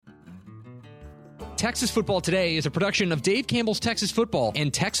Texas Football Today is a production of Dave Campbell's Texas Football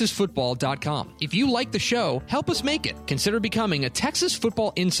and TexasFootball.com. If you like the show, help us make it. Consider becoming a Texas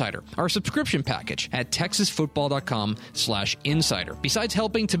Football Insider, our subscription package at TexasFootball.com/insider. Besides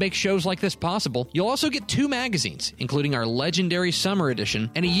helping to make shows like this possible, you'll also get 2 magazines, including our legendary summer edition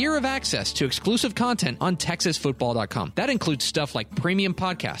and a year of access to exclusive content on TexasFootball.com. That includes stuff like premium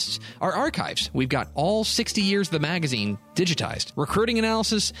podcasts, our archives. We've got all 60 years of the magazine digitized, recruiting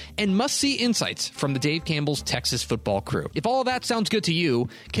analysis, and must-see insights from the Dave Campbell's Texas Football crew. If all of that sounds good to you,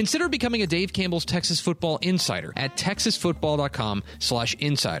 consider becoming a Dave Campbell's Texas Football Insider at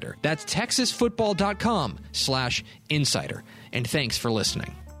TexasFootball.com/insider. That's TexasFootball.com/insider. And thanks for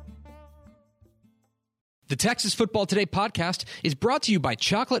listening. The Texas Football Today podcast is brought to you by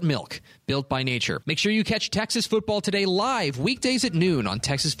Chocolate Milk, built by nature. Make sure you catch Texas Football Today live weekdays at noon on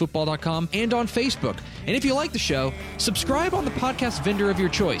TexasFootball.com and on Facebook. And if you like the show, subscribe on the podcast vendor of your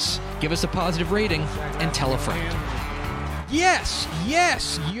choice. Give us a positive rating and tell a friend. Yes,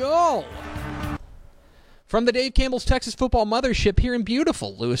 yo! From the Dave Campbell's Texas Football Mothership here in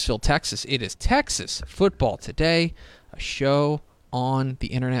beautiful Lewisville, Texas, it is Texas Football Today, a show on the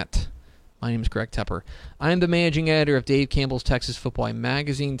internet. My name is Greg Tepper. I am the managing editor of Dave Campbell's Texas Football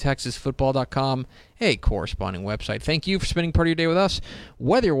magazine, TexasFootball.com, a corresponding website. Thank you for spending part of your day with us,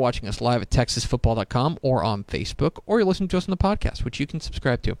 whether you're watching us live at TexasFootball.com or on Facebook, or you're listening to us on the podcast, which you can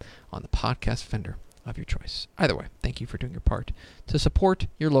subscribe to on the podcast vendor of your choice. Either way, thank you for doing your part to support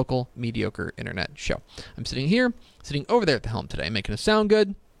your local mediocre internet show. I'm sitting over there at the helm today, making us sound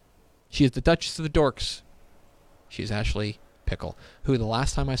good. She is the Duchess of the Dorks. She's Ashley Pickle, who the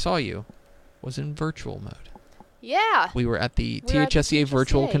last time I saw you was in virtual mode. Yeah. We were at the THSEA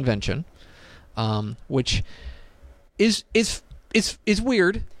virtual convention, which is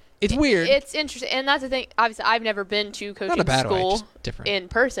weird. It's weird. It's interesting, and that's the thing. Obviously, I've never been to coaching school in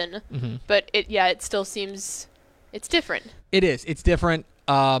person, but it still seems it's different. It is. It's different.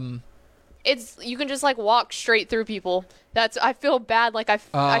 You can just like walk straight through people. I feel bad. Like I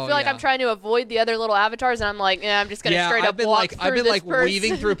feel like I'm trying to avoid the other little avatars, and I'm like, I'm just gonna straight up walk through I've been this person.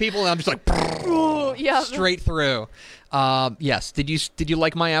 weaving through people, and I'm just like, straight through. Yes. Did you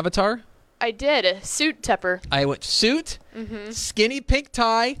like my avatar? I did. Suit Tepper. I went suit, skinny pink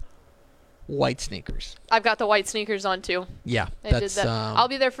tie, white sneakers. I've got the white sneakers on too. Yeah, I did that. I'll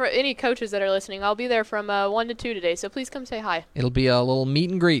be there for any coaches that are listening. I'll be there from 1 to 2 today, so please come say hi. It'll be a little meet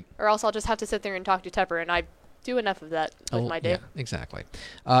and greet. Or else I'll just have to sit there and talk to Tepper, and I do enough of that with my day. Yeah, exactly.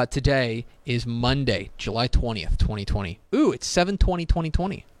 Today is Monday, July 20th, 2020. Ooh, it's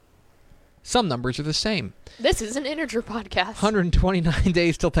 7/20/2020. Some numbers are the same. This is an integer podcast. 129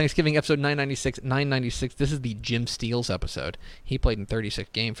 days till Thanksgiving, episode 996. This is the Jim Steele episode. He played in 36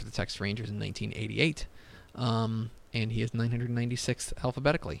 games for the Texas Rangers in 1988. And he is 996th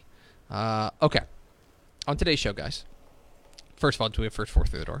alphabetically. Okay. On today's show, guys. First of all, do we have first four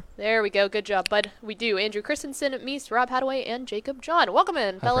through the door? There we go. Good job, bud. We do. Andrew Christensen, Meese, Rob Hadaway, and Jacob John. Welcome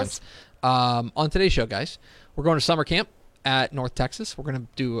in, fellas. On today's show, guys, we're going to summer camp at North Texas. We're going to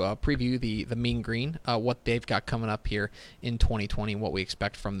do a preview the Mean Green, what they've got coming up here in 2020, what we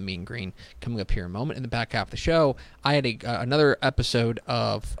expect from the Mean Green coming up here in a moment. In the back half of the show, I had another episode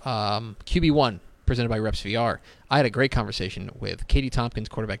of QB1 presented by Reps VR. I had a great conversation with Katie Tompkins,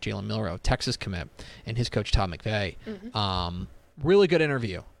 quarterback Jalen Milroe, Texas commit, and his coach Todd McVeigh. Really good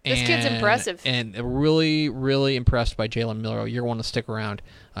interview. This kid's impressive. And really, really impressed by Jalen Milroe. You're going to stick around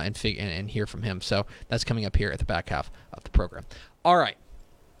and hear from him. So that's coming up here at the back half of the program. All right.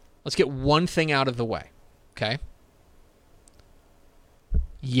 Let's get one thing out of the way. Okay?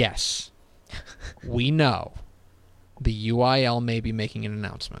 Yes. We know the UIL may be making an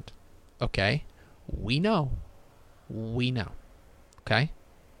announcement. Okay? We know. Okay?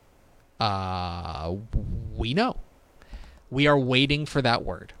 We know. We are waiting for that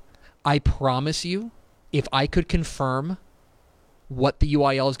word. I promise you, if I could confirm what the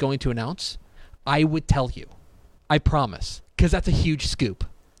UIL is going to announce, I would tell you. I promise. Because that's a huge scoop.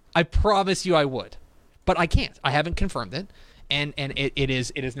 I promise you I would. But I can't. I haven't confirmed it. And it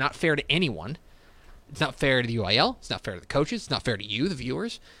is not fair to anyone. It's not fair to the UIL. It's not fair to the coaches. It's not fair to you, the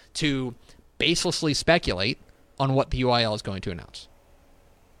viewers, to baselessly speculate on what the UIL is going to announce.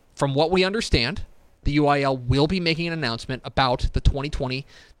 From what we understand, the UIL will be making an announcement about the 2020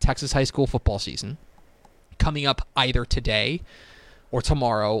 Texas high school football season coming up either today or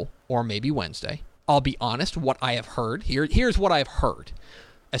tomorrow or maybe Wednesday. I'll be honest, what I have heard, here's what I've heard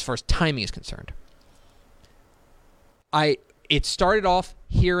as far as timing is concerned. It started off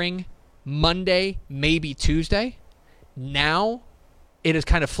hearing Monday, maybe Tuesday. Now it has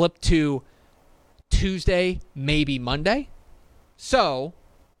kind of flipped to Tuesday, maybe Monday. So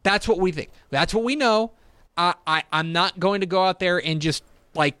That's what we think. That's what we know. I'm not going to go out there and just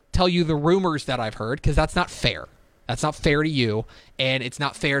like tell you the rumors that I've heard, because that's not fair. That's not fair to you, and it's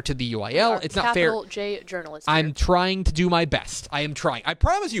not fair to the UIL. It's not fair. Capital J journalist. I'm trying to do my best. I am trying. I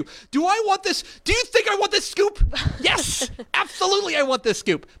promise you. Do I want this? Do you think I want this scoop? Yes, absolutely. I want this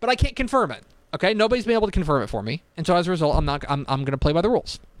scoop, but I can't confirm it. Okay, nobody's been able to confirm it for me, and so as a result, I'm going to play by the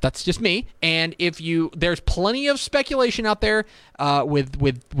rules. That's just me. And there's plenty of speculation out there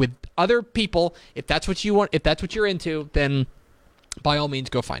with other people. If that's what you want, if that's what you're into, then by all means,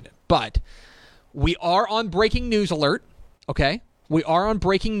 go find it. But we are on breaking news alert, okay? We are on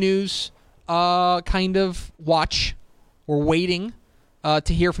breaking news kind of watch. We're waiting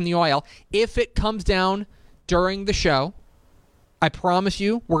to hear from the UIL. If it comes down during the show, I promise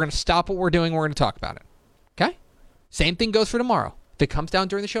you, we're going to stop what we're doing. We're going to talk about it, okay? Same thing goes for tomorrow. If it comes down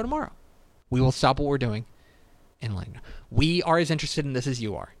during the show tomorrow, we will stop what we're doing and let you know. We are as interested in this as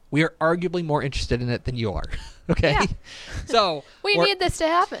you are. We are arguably more interested in it than you are. Okay? Yeah. So we need this to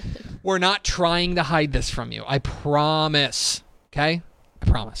happen. We're not trying to hide this from you. I promise. Okay? I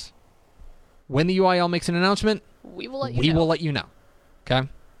promise. When the UIL makes an announcement, we will let you know. Okay?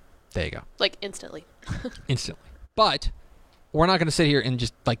 There you go. Like instantly. Instantly. But we're not going to sit here and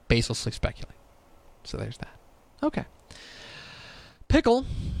just like baselessly speculate. So there's that. Okay. Pickle,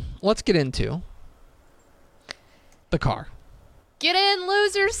 let's get into the car. Get in,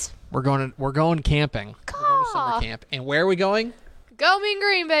 losers. We're going camping. We're going to summer camp. And where are we going? Go Mean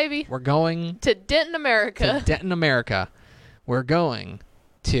Green, baby. We're going to Denton, America. We're going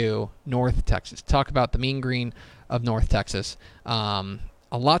to North Texas. Talk about the Mean Green of North Texas. A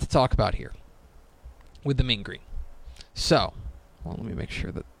lot to talk about here with the Mean Green. So, let me make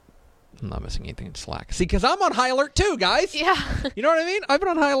sure that I'm not missing anything in Slack. See, because I'm on high alert too, guys. Yeah. You know what I mean? I've been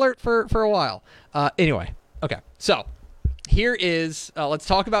on high alert for a while. Anyway, okay. So, here is, let's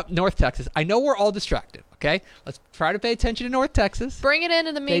talk about North Texas. I know we're all distracted, okay? Let's try to pay attention to North Texas. Bring it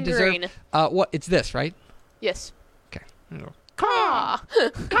into the Mean Green. What? It's this, right? Yes. Okay. Caw.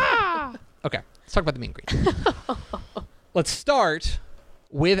 Okay. Let's talk about the Mean Green. Let's start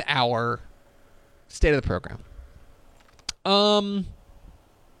with our state of the program.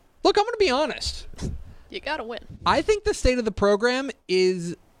 Look, I'm going to be honest. You got to win. I think the state of the program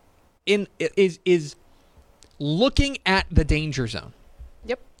is looking at the danger zone.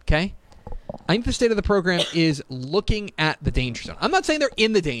 Yep. Okay? I think the state of the program is looking at the danger zone. I'm not saying they're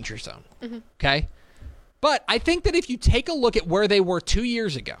in the danger zone. Mm-hmm. Okay? But I think that if you take a look at where they were 2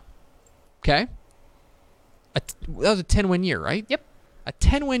 years ago, okay? That was a 10-win year, right? Yep. A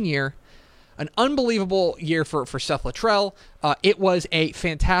 10-win year. An unbelievable year for Seth Luttrell. It was a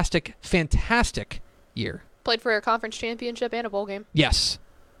fantastic, fantastic year. Played for a conference championship and a bowl game. Yes.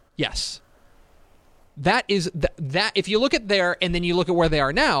 Yes. That is that. If you look at there and then you look at where they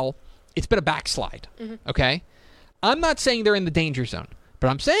are now, it's been a backslide. Mm-hmm. Okay? I'm not saying they're in the danger zone, but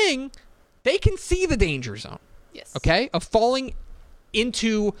I'm saying they can see the danger zone. Yes. Okay? Of falling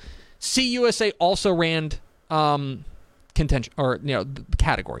into CUSA also ran contention, or the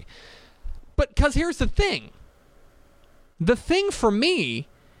category. But because here's the thing. The thing for me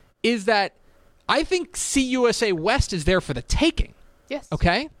is that I think CUSA West is there for the taking. Yes.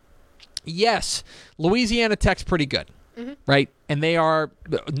 Okay? Yes, Louisiana Tech's pretty good, mm-hmm. right? And they are,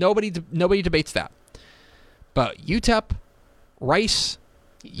 nobody debates that. But UTEP, Rice,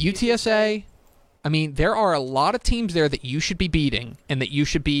 UTSA, I mean, there are a lot of teams there that you should be beating and that you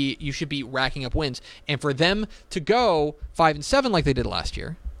should be racking up wins. And for them to go 5-7 like they did last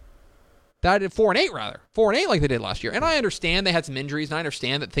year, that 4-8 rather, 4-8 like they did last year. And I understand they had some injuries, and I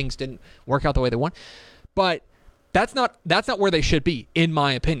understand that things didn't work out the way they want, but that's not where they should be, in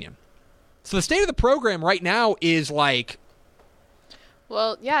my opinion. So the state of the program right now is like...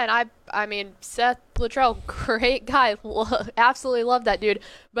 Well, yeah, and I mean, Seth Luttrell, great guy. Absolutely love that dude.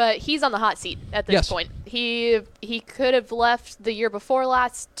 But he's on the hot seat at this point. He could have left the year before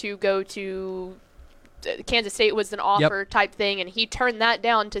last to go to... Kansas State was an offer type thing, and he turned that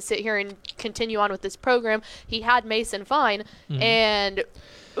down to sit here and continue on with this program. He had Mason Fine, mm-hmm. and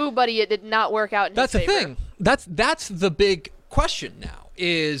buddy, it did not work out in his favor. That's the thing. That's the big question now,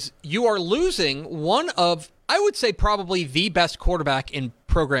 is you are losing one of, I would say, probably the best quarterback in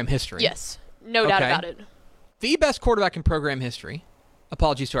program history. Yes, no doubt about it. The best quarterback in program history.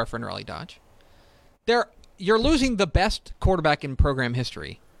 Apologies to our friend Raleigh Dodge. You're losing the best quarterback in program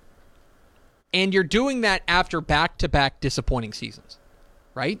history. And you're doing that after back-to-back disappointing seasons,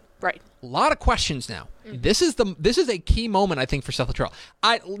 right? Right. A lot of questions now. Mm-hmm. This is a key moment, I think, for Seth Luttrell.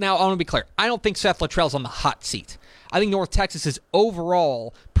 Now, I want to be clear. I don't think Seth Luttrell's on the hot seat. I think North Texas is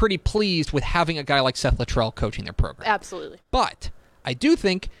overall pretty pleased with having a guy like Seth Luttrell coaching their program. Absolutely. But I do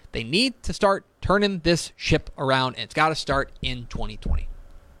think they need to start turning this ship around, and it's got to start in 2020.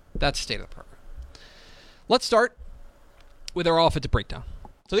 That's the state of the program. Let's start with our offensive breakdown.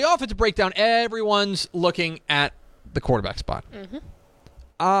 So the offensive breakdown, everyone's looking at the quarterback spot.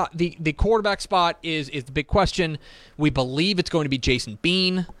 The quarterback spot is the big question. We believe it's going to be Jason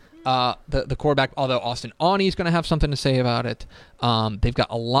Bean, the quarterback. Although Austin Aune is going to have something to say about it. They've got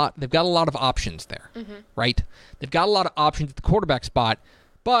a lot of options there, right? They've got a lot of options at the quarterback spot,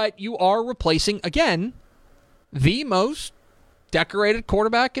 but you are replacing again the most decorated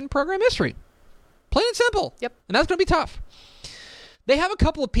quarterback in program history. Plain and simple. Yep. And that's going to be tough. They have a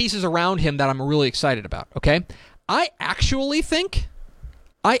couple of pieces around him that I'm really excited about, okay? I actually think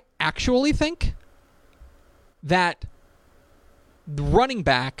that the running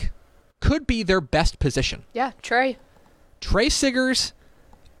back could be their best position. Yeah, Trey Siggers.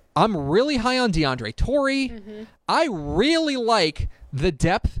 I'm really high on DeAndre Torrey. I really like the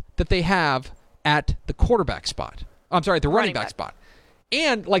depth that they have at the quarterback spot. I'm sorry, the running back spot.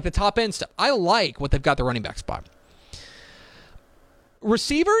 And like the top end stuff. I like what they've got the running back spot.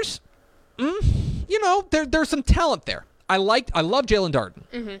 Receivers, there's some talent there. I love Jalen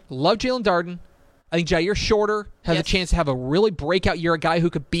Darden. Love Jalen Darden. I think Jair Shorter has a chance to have a really breakout year, a guy who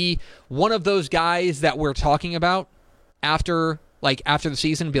could be one of those guys that we're talking about after the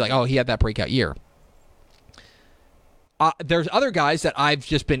season and be like, oh, he had that breakout year. There's other guys that I've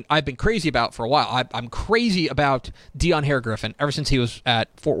been crazy about for a while. I'm crazy about Deion Hare-Griffin ever since he was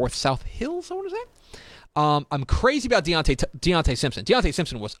at Fort Worth South Hills, I want to say. I'm crazy about Deontay Simpson. Deontay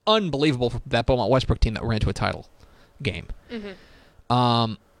Simpson was unbelievable for that Beaumont Westbrook team that ran to a title game.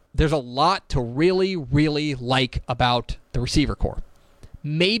 There's a lot to really, really like about the receiver core.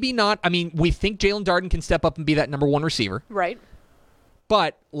 Maybe not. I mean, we think Jalen Darden can step up and be that number one receiver. Right.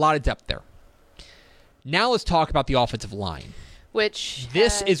 But a lot of depth there. Now let's talk about the offensive line.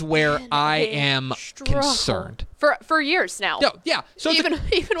 This is where I am concerned. For years now. No, yeah. So even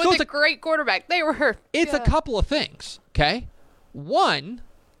with a great quarterback, they were... It's a couple of things, okay? One,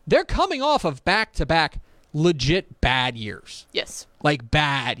 they're coming off of back-to-back legit bad years. Yes. Like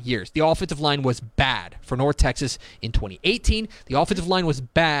bad years. The offensive line was bad for North Texas in 2018. The offensive line was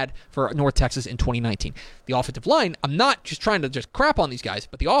bad for North Texas in 2019. The offensive line, I'm not just trying to just crap on these guys,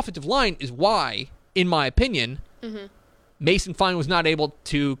 but the offensive line is why, in my opinion, Mason Fine was not able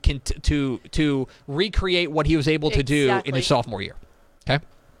to recreate what he was able to do in his sophomore year. Okay?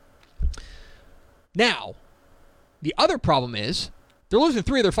 Now, the other problem is they're losing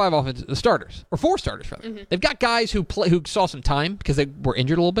 3 of their 5 offensive starters, or 4 starters rather. They've got guys who saw some time because they were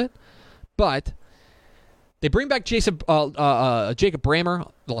injured a little bit, but they bring back Jacob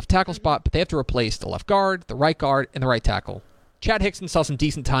Brammer, the left tackle spot, but they have to replace the left guard, the right guard, and the right tackle. Chad Hickson saw some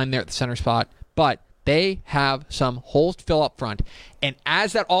decent time there at the center spot, but they have some holes to fill up front. And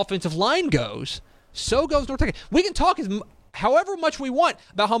as that offensive line goes, so goes North Texas. We can talk however much we want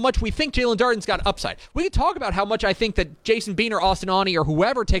about how much we think Jalen Darden's got upside. We can talk about how much I think that Jason Bean or Austin Aune or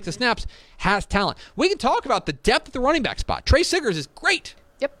whoever takes the snaps has talent. We can talk about the depth at the running back spot. Trey Siggers is great.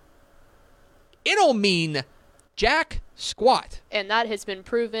 Yep. It don't mean jack squat. And that has been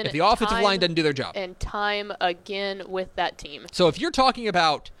proven if the offensive line doesn't do their job. And time again with that team. So if you're talking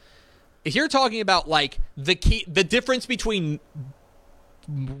about like the difference between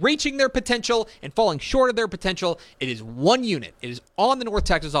reaching their potential and falling short of their potential, it is one unit. It is on the North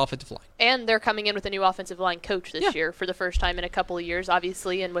Texas offensive line. And they're coming in with a new offensive line coach this year for the first time in a couple of years,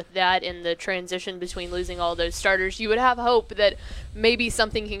 obviously. And with that, in the transition between losing all those starters, you would have hope that maybe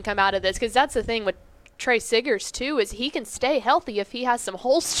something can come out of this. Because that's the thing with Trey Siggers, too, is he can stay healthy if he has some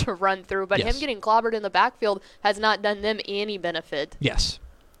holes to run through. But him getting clobbered in the backfield has not done them any benefit. Yes.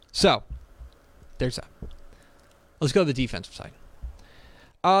 So, there's that. Let's go to the defensive side.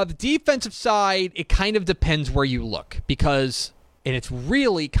 The defensive side, it kind of depends where you look because, and it's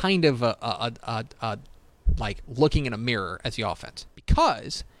really kind of a like looking in a mirror as the offense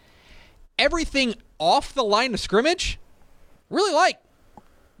because everything off the line of scrimmage, really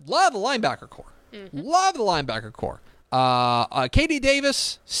love the linebacker core, love the linebacker core. KD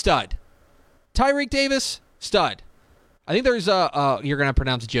Davis, stud. Tyreek Davis, stud. I think there's you're gonna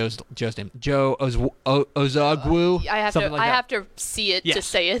pronounce Joe's name, Joe Ozagwu. I have to see it to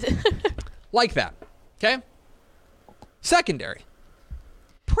say it. Like that. Okay. Secondary,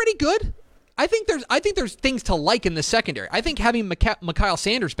 pretty good. I think there's things to like in the secondary. I think having Mikhail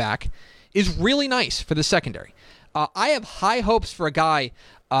Sanders back is really nice for the secondary. I have high hopes for a guy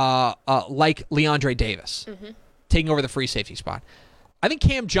like Leandre Davis taking over the free safety spot. I think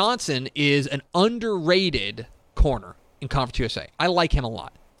Cam Johnson is an underrated corner in Conference USA. I like him a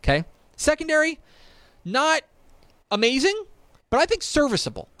lot. Okay? Secondary, not amazing, but I think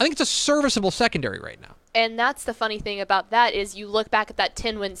serviceable. I think it's a serviceable secondary right now. And that's the funny thing about that is you look back at that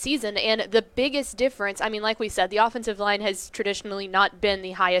 10-win season, and the biggest difference, I mean, like we said, the offensive line has traditionally not been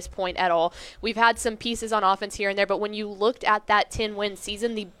the highest point at all. We've had some pieces on offense here and there, but when you looked at that 10-win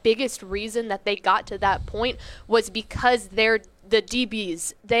season, the biggest reason that they got to that point was because the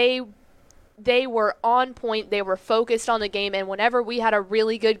DBs, they were on point, they were focused on the game, and whenever we had a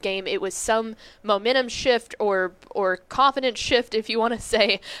really good game, it was some momentum shift or confidence shift, if you want to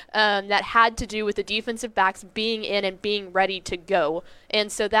say, that had to do with the defensive backs being in and being ready to go.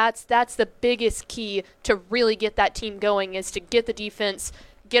 And so that's the biggest key to really get that team going, is to get the defense,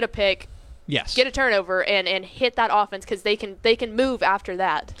 get a pick, yes, get a turnover, and hit that offense, because they can move after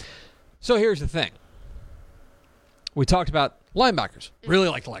that. So here's the thing. We talked about linebackers. Really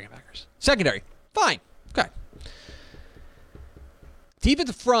like the linebackers. Secondary, fine. Okay.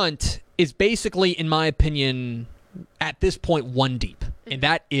 Defensive front is basically, in my opinion, at this point, one deep. And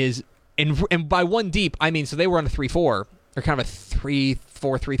that is, and by one deep, I mean, so they were on a 3-4, or kind of a 3-4,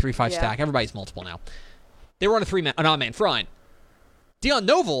 3-3-5 stack. Everybody's multiple now. They were on an odd-man front. Deion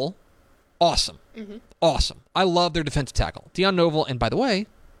Noble, awesome. Mm-hmm. Awesome. I love their defensive tackle. Deion Noble, and by the way,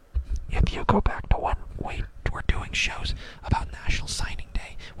 if you go back to when we were doing shows about National Signing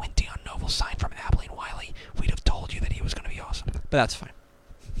Day, when Deion Noble signed from Abilene Wiley, we'd have told you that he was going to be awesome. But that's fine.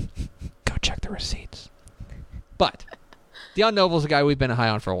 Go check the receipts. But Deion Noble's a guy we've been high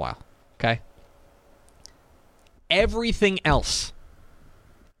on for a while. Okay? Everything else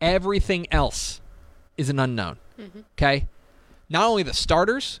is an unknown. Mm-hmm. Okay? Not only the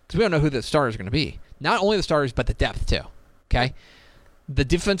starters, because we don't know who the starters are going to be. Not only the starters, but the depth too. Okay? The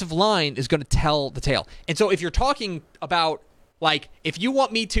defensive line is going to tell the tale. And so if you're talking about, like, if you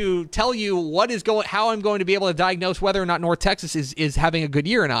want me to tell you how I'm going to be able to diagnose whether or not North Texas is having a good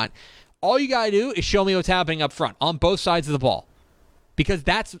year or not, all you got to do is show me what's happening up front on both sides of the ball. Because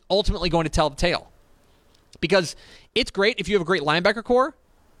that's ultimately going to tell the tale. Because it's great if you have a great linebacker core,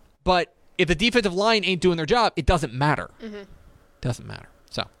 but if the defensive line ain't doing their job, it doesn't matter. Mm-hmm. Doesn't matter.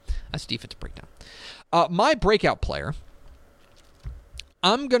 So that's defensive breakdown. My breakout player,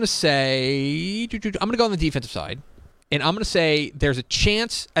 I'm going to go on the defensive side, and I'm going to say there's a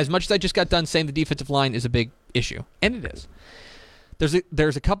chance, as much as I just got done saying the defensive line is a big issue, and it is.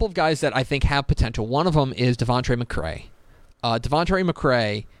 There's a couple of guys that I think have potential. One of them is Devontae McCray. Devontae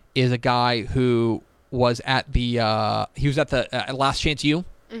McCray is a guy who was at the Last Chance U.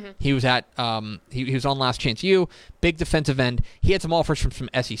 Mm-hmm. He was at he was on Last Chance U, big defensive end. He had some offers from some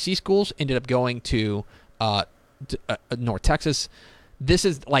SEC schools, ended up going to North Texas. This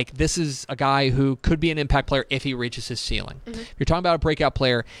is a guy who could be an impact player if he reaches his ceiling. Mm-hmm. If you're talking about a breakout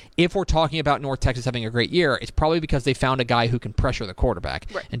player, if we're talking about North Texas having a great year, it's probably because they found a guy who can pressure the quarterback.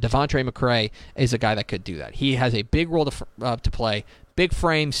 Right. And Devontae McCray is a guy that could do that. He has a big role to play. Big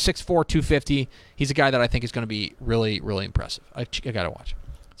frame, 6'4", 250. He's a guy that I think is going to be really, really impressive. I got to watch.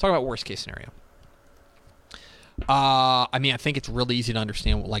 Let's talk about worst case scenario. I mean, I think it's really easy to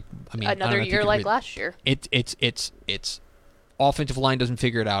understand. Another year like last year. It's offensive line doesn't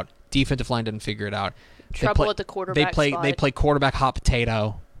figure it out. Defensive line doesn't figure it out. Trouble at the quarterback spot. They play quarterback hot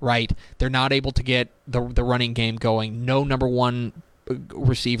potato, right? They're not able to get the running game going. No number one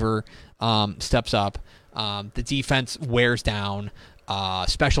receiver steps up. The defense wears down.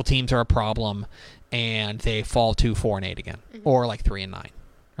 Special teams are a problem, and they fall to 4-8 again, mm-hmm. or like 3-9,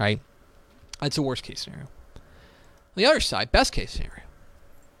 right? That's the worst case scenario. On the other side, best case scenario.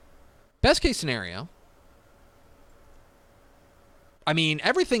 Best case scenario. I mean,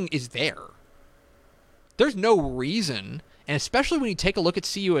 everything is there. There's no reason, and especially when you take a look at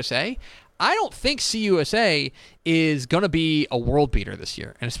CUSA, I don't think CUSA is going to be a world beater this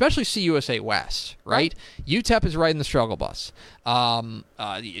year, and especially CUSA West, right? UTEP is riding the struggle bus.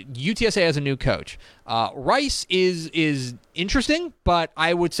 UTSA has a new coach. Rice is interesting, but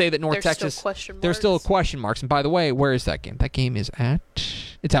I would say that North Texas, there's still question marks. And by the way, where is that game? That game is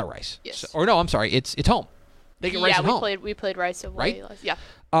it's at Rice. Yes. So, or no, I'm sorry, it's home. They get Rice at home. We played Rice at right? Yeah.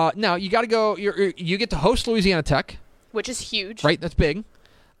 Now you got to go. You get to host Louisiana Tech, which is huge. Right, that's big.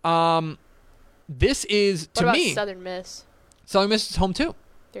 This is, to me... What about Southern Miss? Southern Miss is home, too.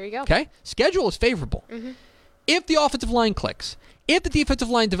 There you go. Okay? Schedule is favorable. Mm-hmm. If the offensive line clicks, if the defensive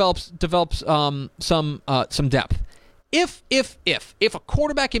line develops some depth, if a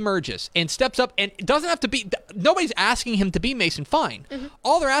quarterback emerges and steps up, and it doesn't have to be... Nobody's asking him to be Mason Fine. Mm-hmm.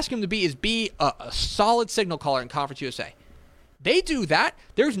 All they're asking him to be is a solid signal caller in Conference USA. They do that,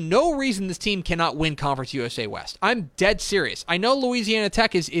 there's no reason this team cannot win Conference USA West. I'm dead serious. I know Louisiana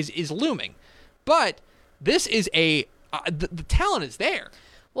Tech is looming. But this is the talent is there.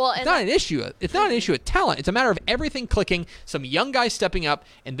 Well, it's not an issue. It's not an issue of talent. It's a matter of everything clicking, some young guys stepping up,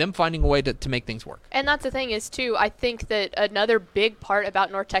 and them finding a way to make things work. And that's the thing is, too, I think that another big part about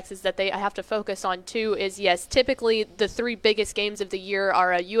North Texas that they have to focus on, too, is, yes, typically the 3 biggest games of the year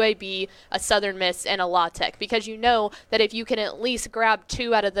are a UAB, a Southern Miss, and a La Tech, because you know that if you can at least grab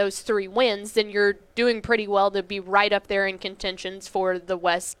 2 out of those 3 wins, then you're doing pretty well to be right up there in contentions for the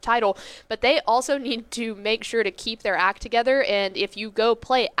West title. But they also need to make sure to keep their act together, and if you go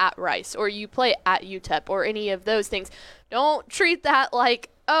play at Rice or you play at UTEP or any of those things, don't treat that like,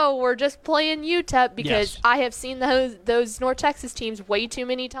 oh, we're just playing UTEP, because I have seen those North Texas teams way too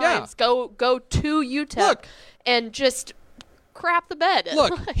many times go to UTEP and just crap the bed.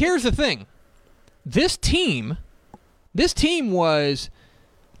 Look, here's the thing. This team was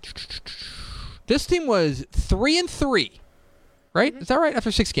 3-3, right? Is that right?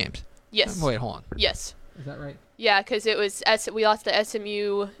 After 6 games. Yes. Wait, hold on. Yes. Is that right? Yeah, because it was we lost to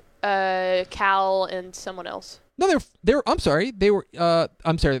SMU, Cal, and someone else. No, I'm sorry. They were.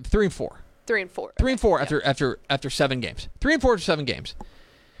 I'm sorry. 3-4. 3-4. 3-4 after 7 games. 3-4 after 7 games.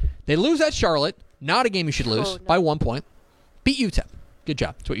 They lose at Charlotte. Not a game you should lose by 1 point. Beat UTEP. Good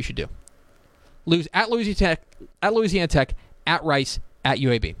job. That's what you should do. Lose at Louisiana Tech, at Rice, at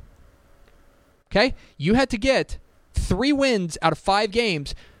UAB. Okay? You had to get 3 wins out of 5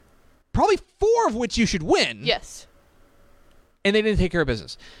 games, probably 4 of which you should win. Yes. And they didn't take care of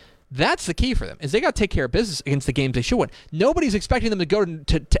business. That's the key for them, is they got to take care of business against the games they should win. Nobody's expecting them to go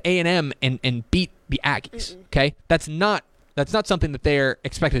to A&M and beat the Aggies. Okay? That's not something that they're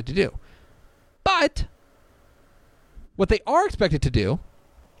expected to do. But what they are expected to do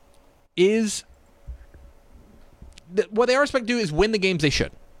is win the games they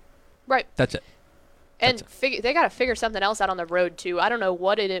should. Right. That's it. And they got to figure something else out on the road, too. I don't know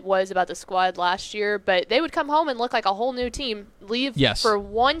what it was about the squad last year, but they would come home and look like a whole new team, leave for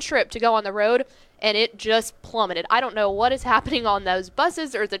one trip to go on the road, and it just plummeted. I don't know what is happening on those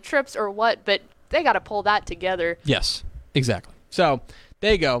buses or the trips or what, but they got to pull that together. Yes, exactly. So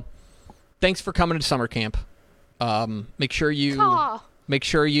there you go. Thanks for coming to summer camp. Make sure you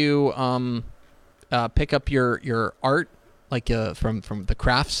pick up your art, like from the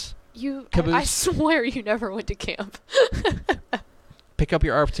crafts. I swear you never went to camp. Pick up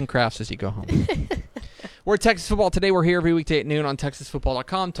your arts and crafts as you go home. We're Texas Football Today. We're here every weekday at noon on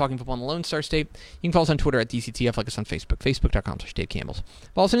TexasFootball.com, talking football in the Lone Star State. You can follow us on Twitter at DCTF, like us on Facebook, Facebook.com/Dave Campbells.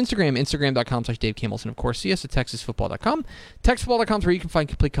 Follow us on Instagram, Instagram.com/Dave Campbells, and of course, see us at TexasFootball.com. TexasFootball.com is where you can find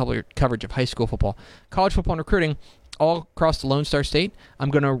complete coverage of high school football, college football, and recruiting all across the Lone Star State. I'm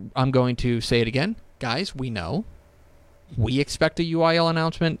going to say it again. Guys, we know. We expect a UIL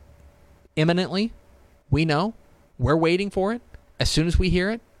announcement imminently. We know. We're waiting for it. As soon as we hear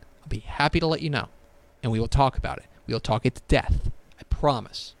it, I'll be happy to let you know. And we will talk about it. We will talk it to death. I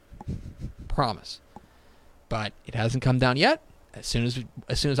promise. Promise. But it hasn't come down yet. As soon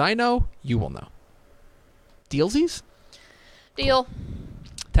as I know, you will know. Dealsies? Deal.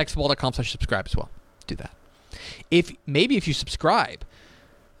 TexasFootball.com/subscribe as well. Do that. If you subscribe,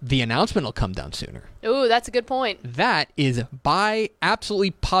 the announcement will come down sooner. Ooh, that's a good point. That is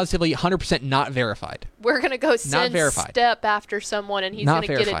absolutely positively 100% not verified. We're going to go step after someone, and he's going to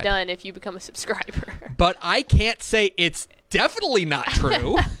get it done if you become a subscriber. But I can't say it's definitely not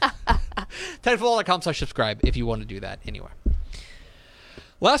true. TexasFootball.com/subscribe if you want to do that anyway.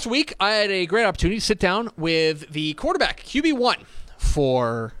 Last week, I had a great opportunity to sit down with the quarterback, QB1,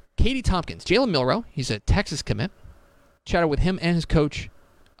 for Katy Tompkins. Jalen Milroe, he's a Texas commit. Chatted with him and his coach,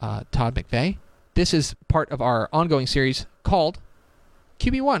 Todd McVeigh. This is part of our ongoing series called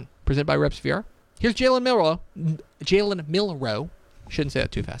QB1, presented by Reps VR. Here's Jalen Milroe. Shouldn't say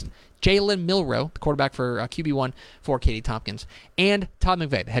that too fast. Jalen Milroe, the quarterback for QB1 for Katy Tompkins, and Todd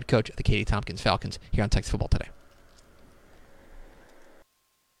McVeigh, the head coach of the Katy Tompkins Falcons, here on Texas Football Today.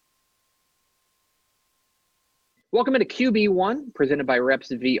 Welcome into QB1, presented by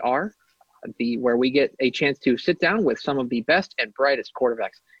Reps VR, where we get a chance to sit down with some of the best and brightest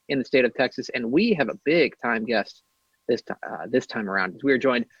quarterbacks in the state of Texas, and we have a big-time guest this time around. We are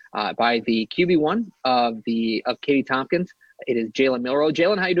joined by the QB1 of Katy Tompkins. It is Jalen Milroe.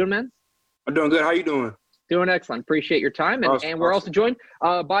 Jalen, how you doing, man? I'm doing good. How you doing? Doing excellent. Appreciate your time, and we're also joined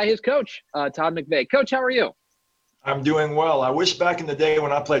by his coach, Todd McVeigh. Coach, how are you? I'm doing well. I wish back in the day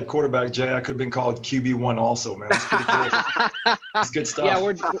when I played quarterback, Jay, I could have been called QB1 also, man. That's pretty cool. That's good stuff. Yeah,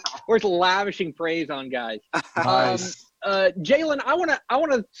 we're lavishing praise on guys. Nice. Jalen, I want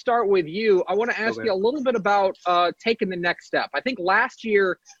to start with you. I want to ask you a little bit about taking the next step. I think last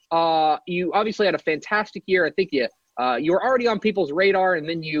year you obviously had a fantastic year. I think you were already on people's radar, and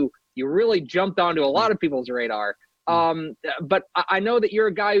then you really jumped onto a lot of people's radar But I know that you're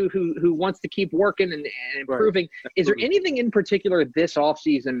a guy who wants to keep working and improving. Right. Is there anything in particular this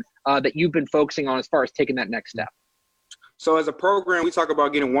offseason that you've been focusing on as far as taking that next step? So as a program, we talk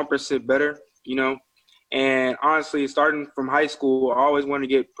about getting 1% better, you know. And honestly, starting from high school, I always wanted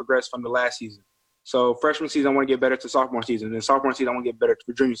to get progressed from the last season. So freshman season, I want to get better to sophomore season. And sophomore season, I want to get better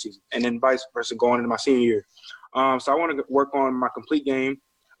to junior season. And then vice versa going into my senior year. So I want to work on my complete game.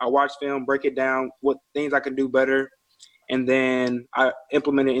 I watch film, break it down, what things I can do better, and then I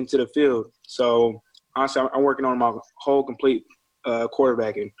implement it into the field. So honestly, I'm working on my whole complete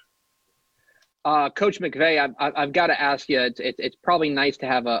quarterbacking. Coach McVay, I've got to ask you, it's probably nice to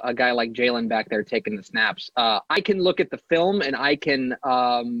have a guy like Jalen back there taking the snaps. I can look at the film and I can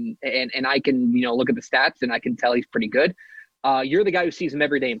and I can, you know, look at the stats and I can tell he's pretty good. You're the guy who sees him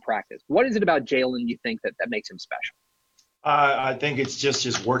every day in practice. What is it about Jalen you think that makes him special? I think it's just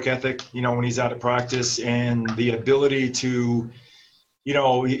his work ethic, you know, when he's out of practice and the ability to, you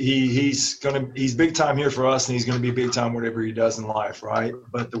know, he's big time here for us and he's going to be big time whatever he does in life, right?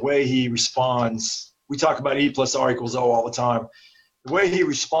 But the way he responds, we talk about E+R=O all the time. The way he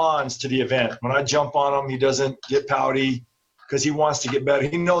responds to the event, when I jump on him, he doesn't get pouty because he wants to get better.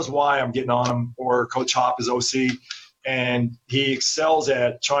 He knows why I'm getting on him, or Coach Hop is OC. And he excels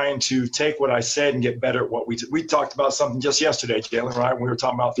at trying to take what I said and get better at what we did. We talked about something just yesterday, Jalen, right? When we were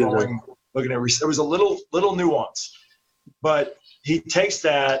talking about throwing, looking at – there was a little nuance. But he takes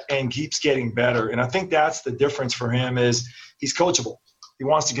that and keeps getting better. And I think that's the difference for him is he's coachable. He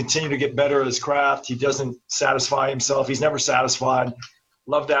wants to continue to get better at his craft. He doesn't satisfy himself. He's never satisfied.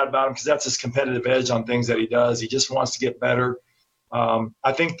 Love that about him because that's his competitive edge on things that he does. He just wants to get better.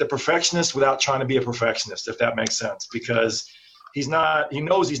 I think the perfectionist without trying to be a perfectionist, if that makes sense, because he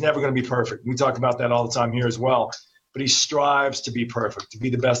knows he's never going to be perfect. We talk about that all the time here as well, but he strives to be perfect, to be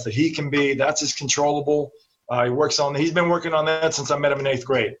the best that he can be. That's his controllable. He's been working on that since I met him in 8th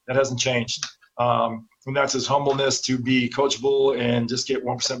grade. That hasn't changed. And that's his humbleness to be coachable and just get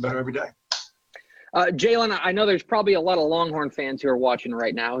 1% better every day. Jalen, I know there's probably a lot of Longhorn fans who are watching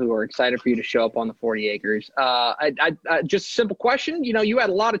right now who are excited for you to show up on the 40 acres. Just a simple question. You know, you had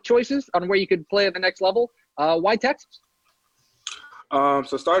a lot of choices on where you could play at the next level. Why Texas?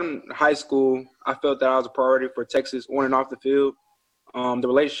 So starting high school, I felt that I was a priority for Texas on and off the field. The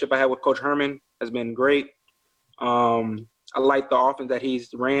relationship I had with Coach Herman has been great. I like the offense that he's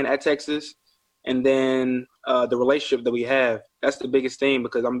ran at Texas. And then the relationship that we have, that's the biggest thing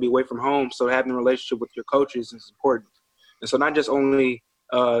because I'm going to be away from home. So having a relationship with your coaches is important. And so not just only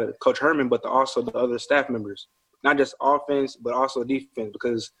Coach Herman, but also the other staff members, not just offense, but also defense.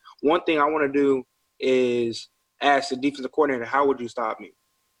 Because one thing I want to do is ask the defensive coordinator, how would you stop me?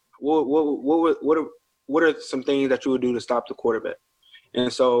 What are some things that you would do to stop the quarterback?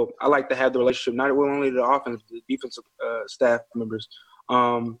 And so I like to have the relationship, not only the offense, but the defensive staff members.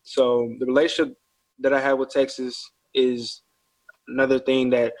 So the relationship that I have with Texas is another thing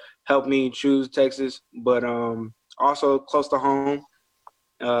that helped me choose Texas, but also close to home,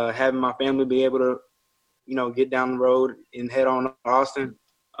 having my family be able to, you know, get down the road and head on to Austin.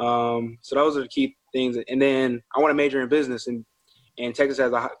 So those are the key things. And then I want to major in business, and Texas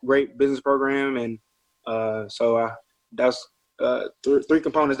has a great business program, and so that's three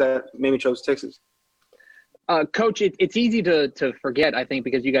components that made me choose Texas. Coach, it's easy to forget, I think,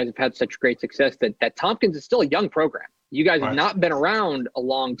 because you guys have had such great success that Tompkins is still a young program. You guys have not been around a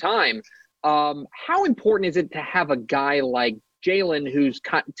long time. How important is it to have a guy like Jalen who's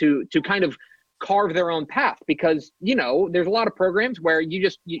to kind of carve their own path? Because, you know, there's a lot of programs where you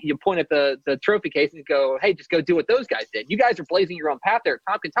point at the trophy case and go, hey, just go do what those guys did. You guys are blazing your own path there at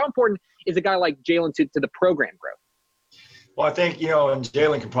Tompkins. How important is a guy like Jalen to the program growth? Well, I think, you know, and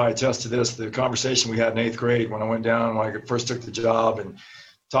Jalen can probably attest to this, the conversation we had in 8th grade when I went down, when I first took the job and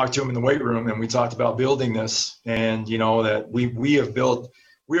talked to him in the weight room, and we talked about building this. And, you know, that we are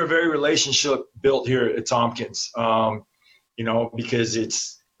very relationship built here at Tompkins, you know, because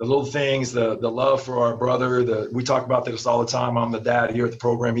it's the little things, the love for our brother. We talk about this all the time. I'm the dad here at the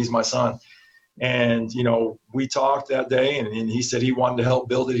program. He's my son. And, you know, we talked that day, and he said he wanted to help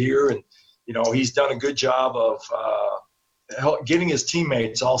build it here. And, you know, he's done a good job of getting his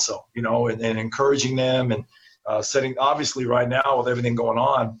teammates also, you know, and encouraging them and setting, obviously right now with everything going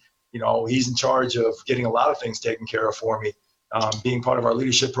on, you know, he's in charge of getting a lot of things taken care of for me, being part of our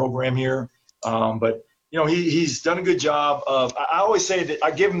leadership program here. But, you know, he's done a good job of, I always say that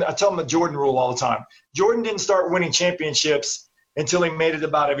I tell him the Jordan rule all the time. Jordan didn't start winning championships until he made it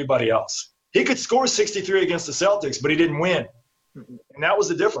about everybody else. He could score 63 against the Celtics, but he didn't win. And that was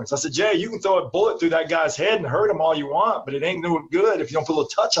the difference. I said, Jay, you can throw a bullet through that guy's head and hurt him all you want, but it ain't no good if you don't put a little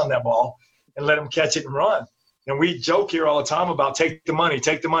touch on that ball and let him catch it and run. And we joke here all the time about take the money,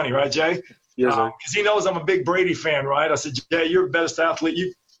 right, Jay? Yes, sir. Because he knows I'm a big Brady fan, right? I said, Jay, you're the best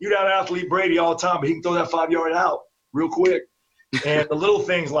athlete. You'd out-athlete Brady all the time, but he can throw that 5-yard out real quick. And the little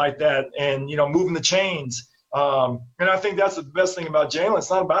things like that and, moving the chains. And I think that's the best thing about Jalen. It's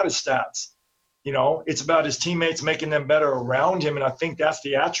not about his stats. It's about his teammates making them better around him. And I think that's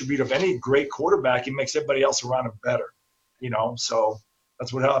the attribute of any great quarterback. He makes everybody else around him better, so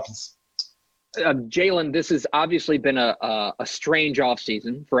that's what happens. Jalen, this has obviously been a strange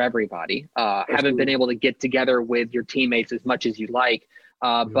offseason for everybody. Haven't been able to get together with your teammates as much as you like.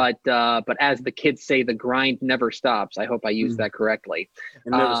 But as the kids say, the grind never stops. I hope I used that correctly.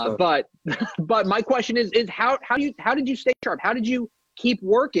 But my question is how did you stay sharp? How did you keep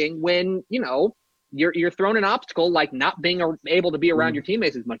working when, you're thrown an obstacle like not being able to be around your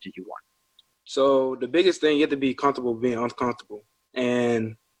teammates as much as you want? So the biggest thing, you have to be comfortable being uncomfortable.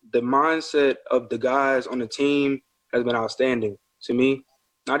 And the mindset of the guys on the team has been outstanding to me.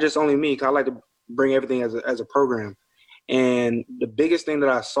 Not just only me, because I like to bring everything as a program. And the biggest thing that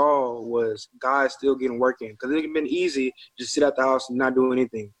I saw was guys still getting work in, because it had been easy to sit at the house and not do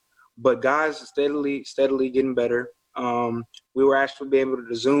anything. But guys steadily getting better. We were actually able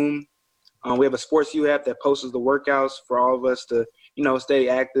to Zoom. We have a Sports U app that posts the workouts for all of us to, stay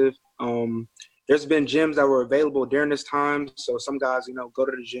active. There's been gyms that were available during this time. So some guys, go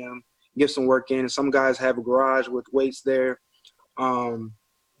to the gym, get some work in. Some guys have a garage with weights there. And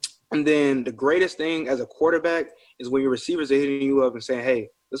then the greatest thing as a quarterback is when your receivers are hitting you up and saying, hey,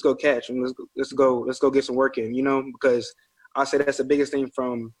 let's go catch and let's go get some work in, because I say that's the biggest thing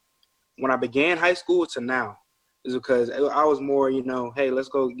from when I began high school to now, is because I was more, hey, let's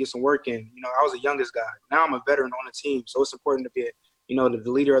go get some work in. I was the youngest guy. Now I'm a veteran on the team, so it's important to be,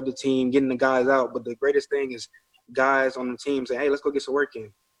 the leader of the team, getting the guys out. But the greatest thing is guys on the team say, hey, let's go get some work in.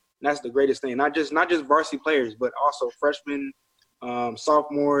 And that's the greatest thing. Not just varsity players, but also freshmen,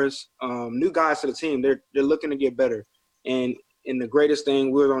 sophomores, new guys to the team. They're looking to get better. And the greatest thing,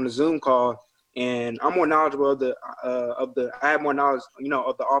 we were on the Zoom call, and I'm more knowledgeable I have more knowledge,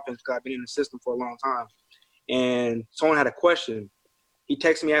 of the offense because I've been in the system for a long time. And someone had a question. He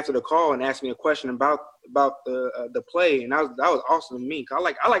texted me after the call and asked me a question about the play, and that was awesome to me. Cause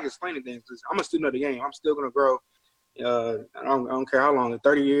I like explaining things. Cause I'm a student of the game. I'm still gonna grow. I don't care how long,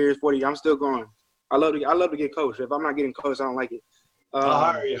 30 years, 40 years. I'm still going. I love to get coached. If I'm not getting coached, I don't like it.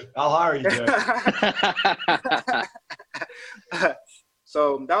 I'll hire you, Jay.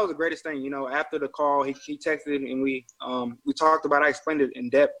 So that was the greatest thing. After the call, he texted and we talked about it. I explained it in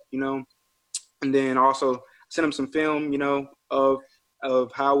depth, and then also sent him some film,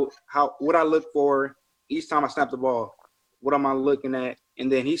 of how what I look for each time I snap the ball. What am I looking at?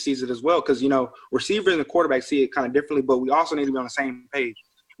 And then he sees it as well, because receivers and quarterbacks see it kind of differently, but we also need to be on the same page.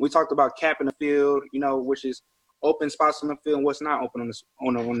 We talked about capping the field, which is open spots on the field and what's not open on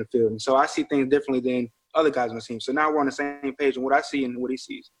the field. And so I see things differently than other guys on the team. So now we're on the same page on what I see and what he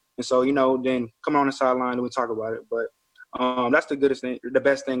sees. And so, then come on the sideline and we talk about it. But that's the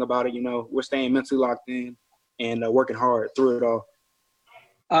best thing about it. We're staying mentally locked in and working hard through it all.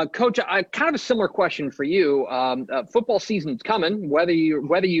 Coach, I kind of a similar question for you. Football season's coming, whether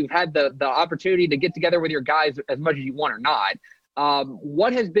you've had the opportunity to get together with your guys as much as you want or not.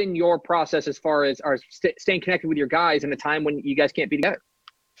 What has been your process as far as staying connected with your guys in a time when you guys can't be together?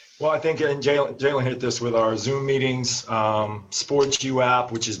 Well, I think Jalen hit this with our Zoom meetings, Sports U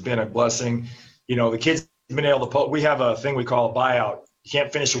app, which has been a blessing. The kids have been able to we have a thing we call a buyout. You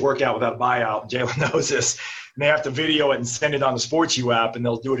can't finish a workout without a buyout. Jalen knows this. And they have to video it and send it on the Sports U app, and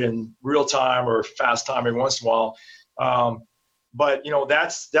they'll do it in real time or fast time every once in a while. But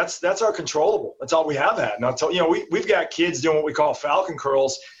that's our controllable. That's all we have had. And I'll tell we've got kids doing what we call Falcon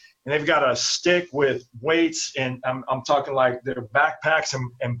curls, and they've got a stick with weights, and I'm talking like their backpacks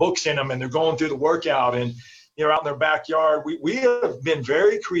and books in them, and they're going through the workout, and out in their backyard. We have been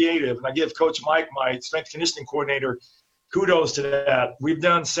very creative, and I give Coach Mike, my strength conditioning coordinator, kudos to that. We've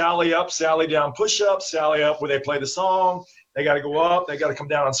done Sally up, Sally down, push-up, Sally up, where they play the song. They got to go up. They got to come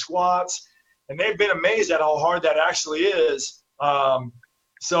down on squats. And they've been amazed at how hard that actually is.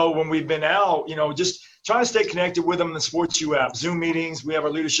 So when we've been out, just trying to stay connected with them in the Sports U app, Zoom meetings. We have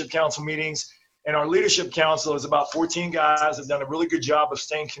our Leadership Council meetings. And our Leadership Council is about 14 guys have done a really good job of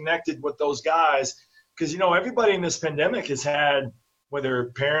staying connected with those guys. Because, everybody in this pandemic has had,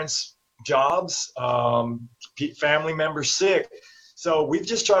 whether parents, jobs, family members sick. So we've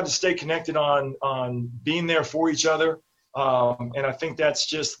just tried to stay connected on being there for each other. And I think that's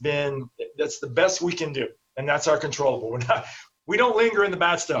the best we can do. And that's our controllable. We don't linger in the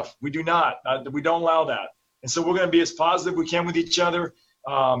bad stuff. We do not. We don't allow that. And so we're going to be as positive we can with each other.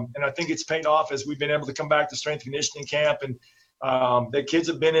 And I think it's paid off as we've been able to come back to strength conditioning camp. And the kids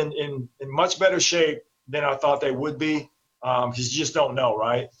have been in much better shape than I thought they would be, because you just don't know,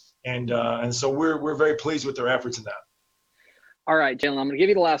 right? And so we're very pleased with their efforts in that. All right, Jalen, I'm going to give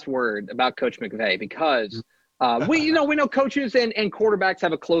you the last word about Coach McVay, because we know coaches and quarterbacks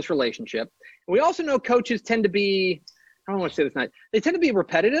have a close relationship. We also know coaches tend to be, I don't want to say this night, they tend to be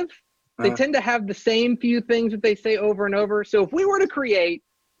repetitive. They tend to have the same few things that they say over and over. So if we were to create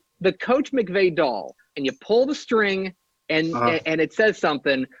the Coach McVay doll and you pull the string and it says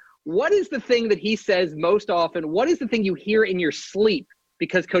something, what is the thing that he says most often? What is the thing you hear in your sleep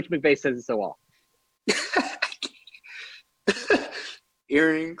because Coach McVay says it so often?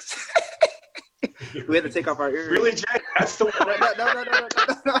 Earrings. We had to take off our earrings. Really, Jay? That's the one.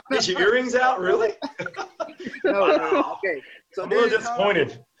 No. Get your earrings out, really? No. Okay. So I'm a little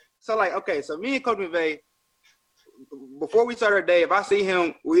disappointed. So me and Coach McVay, before we start our day, if I see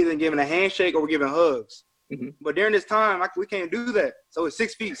him, we're either giving a handshake or we're giving hugs. Mm-hmm. But during this time, we can't do that. So it's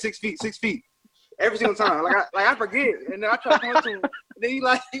 6 feet, 6 feet, 6 feet. Every single time. I forget. And then I try to point to him. And then he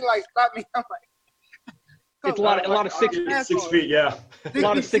stop me. I'm like, it's a lot of 6 feet. 6 feet, yeah. A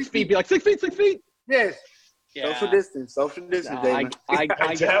lot of 6 feet. Be like 6 feet, 6 feet. Yes. Yeah. Social distance, David.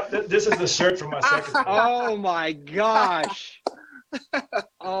 This is the shirt for my second. Oh my gosh.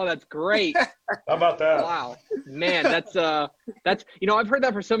 Oh, that's great. How about that? Wow, man, that's I've heard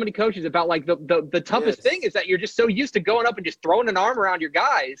that from so many coaches about like the toughest thing is that you're just so used to going up and just throwing an arm around your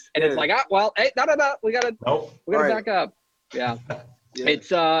guys, and it's like, hey, we gotta back up. Yeah. It's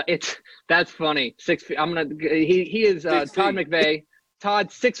that's funny. 6 feet. He is Todd McVay.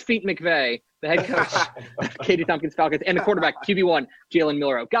 Todd 6 feet McVay, the head coach of Katy Tompkins Falcons, and the quarterback QB1 Jalen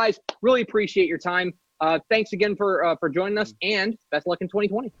Milroe. Guys, really appreciate your time. Thanks again for joining us, and best luck in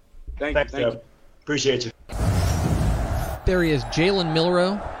 2020. Thanks, Deb. Appreciate you. There he is, Jalen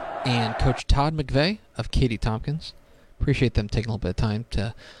Milroe and Coach Todd McVay of Katy Tompkins. Appreciate them taking a little bit of time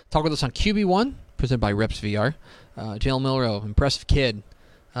to talk with us on QB1, presented by Reps VR. Jalen Milroe, impressive kid.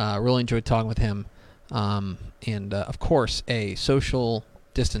 Really enjoyed talking with him. And of course, a social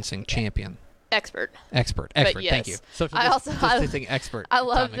distancing champion. Expert. Yes. Thank you. Social distancing expert. I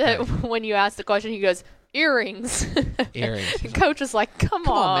love that when you ask the question, he goes, earrings. Earrings. Coach is like, come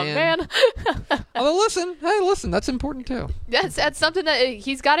on, man. Although, listen, that's important too. That's something that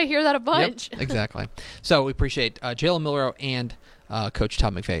he's got to hear that a bunch. Yep, exactly. So we appreciate Jalen Milroe and Coach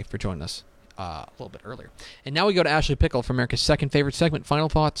Todd McVay for joining us a little bit earlier. And now we go to Ashley Pickle for America's second favorite segment. Final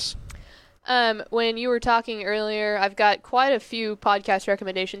thoughts? When you were talking earlier, I've got quite a few podcast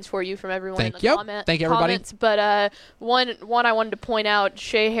recommendations for you from everyone in the comments. Thank you, everybody. But one I wanted to point out,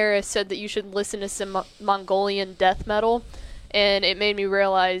 Shay Harris said that you should listen to some Mongolian death metal, and it made me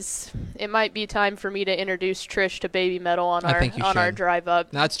realize it might be time for me to introduce Trish to baby metal on our drive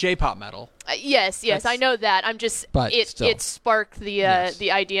up. Now it's J-pop metal. Yes, I know that. I'm just it sparked the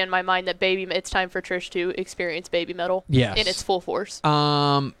idea in my mind that it's time for Trish to experience baby metal in its full force.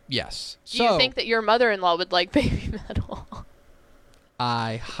 Yes. Do you think that your mother-in-law would like baby metal?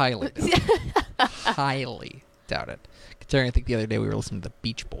 I highly doubt it. Considering I think the other day we were listening to the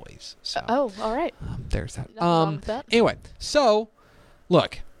Beach Boys. So, all right. There's that. Nothing wrong with that. Anyway, so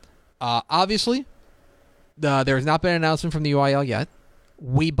look, obviously, there has not been an announcement from the UIL yet.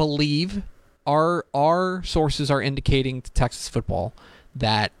 We believe our sources are indicating to Texas football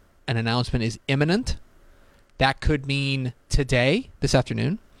that an announcement is imminent. That could mean today, this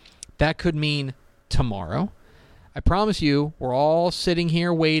afternoon. That could mean tomorrow. I promise you, we're all sitting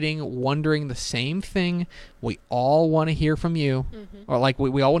here waiting, wondering the same thing. We all want to hear from you. Mm-hmm. Or like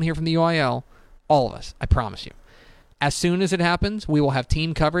we all want to hear from the UIL. All of us, I promise you. As soon as it happens, we will have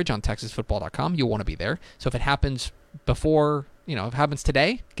team coverage on TexasFootball.com. You'll want to be there. So if it happens before, if it happens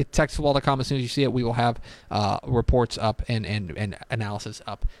today, get to TexasFootball.com as soon as you see it. We will have reports up and analysis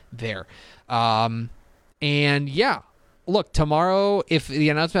up there. And yeah. Look, tomorrow, if the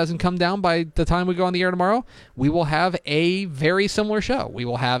announcement hasn't come down by the time we go on the air tomorrow, we will have a very similar show. We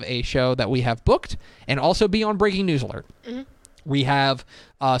will have a show that we have booked and also be on Breaking News Alert. Mm-hmm. We have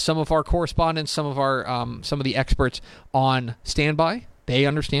some of our correspondents, some of the experts on standby. They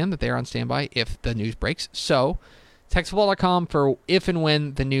understand that they are on standby if the news breaks. So, TexasFootball.com for if and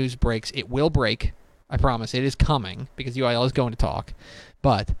when the news breaks. It will break. I promise. It is coming because UIL is going to talk.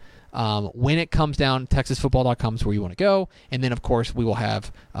 But when it comes down, TexasFootball.com is where you want to go. And then, of course, we'll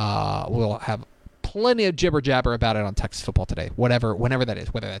have plenty of jibber jabber about it on Texas Football Today, whenever that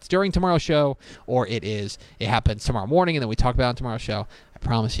is, whether that's during tomorrow's show or it happens tomorrow morning and then we talk about it on tomorrow's show. I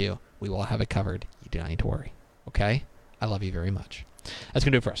promise you, we will have it covered. You do not need to worry. Okay? I love you very much. That's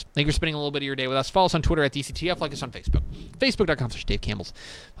going to do it for us. Thank you for spending a little bit of your day with us. Follow us on Twitter at DCTF. Like us on Facebook. Facebook.com/Dave Campbell's.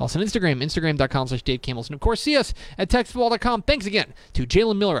 Follow us on Instagram. Instagram.com/Dave Campbell's. And, of course, see us at TexasFootball.com. Thanks again to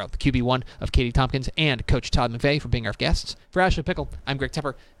Jalen Miller, the QB1 of Katie Tompkins, and Coach Todd McVay for being our guests. For Ashley Pickle, I'm Greg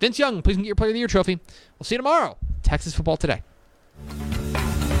Tepper. Vince Young, please get your Player of the Year trophy. We'll see you tomorrow. Texas Football Today.